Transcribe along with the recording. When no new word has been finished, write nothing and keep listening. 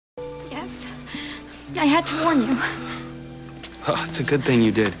I had to warn you. Oh, it's a good thing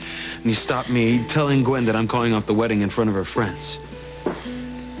you did. And you stopped me telling Gwen that I'm calling off the wedding in front of her friends.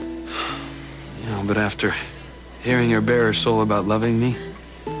 You know, but after hearing her bare her soul about loving me,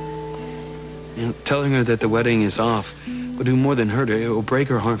 you know, telling her that the wedding is off will do more than hurt her. It will break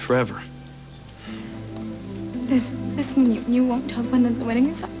her heart forever. This mean you won't tell Gwen that the wedding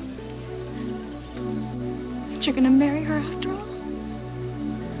is off? That you're gonna marry her after all?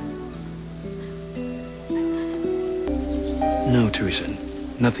 No, Theresa.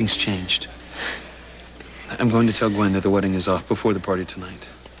 Nothing's changed. I'm going to tell Gwen that the wedding is off before the party tonight.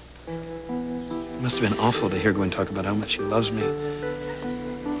 It must have been awful to hear Gwen talk about how much she loves me.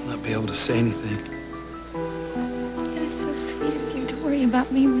 Not be able to say anything. It is so sweet of you to worry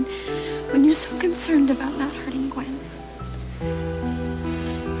about me when you're so concerned about not hurting Gwen.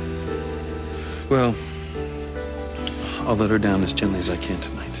 Well, I'll let her down as gently as I can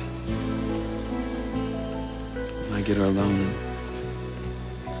tonight. When I get her alone,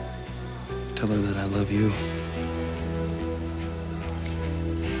 tell her that I love you.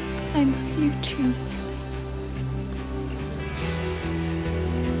 I love you too.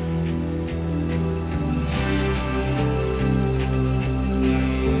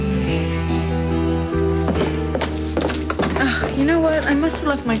 You know what? I must have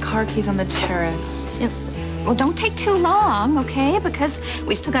left my car keys on the terrace. Yeah. Well, don't take too long, okay? Because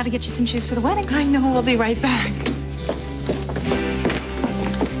we still got to get you some shoes for the wedding. I know. I'll be right back.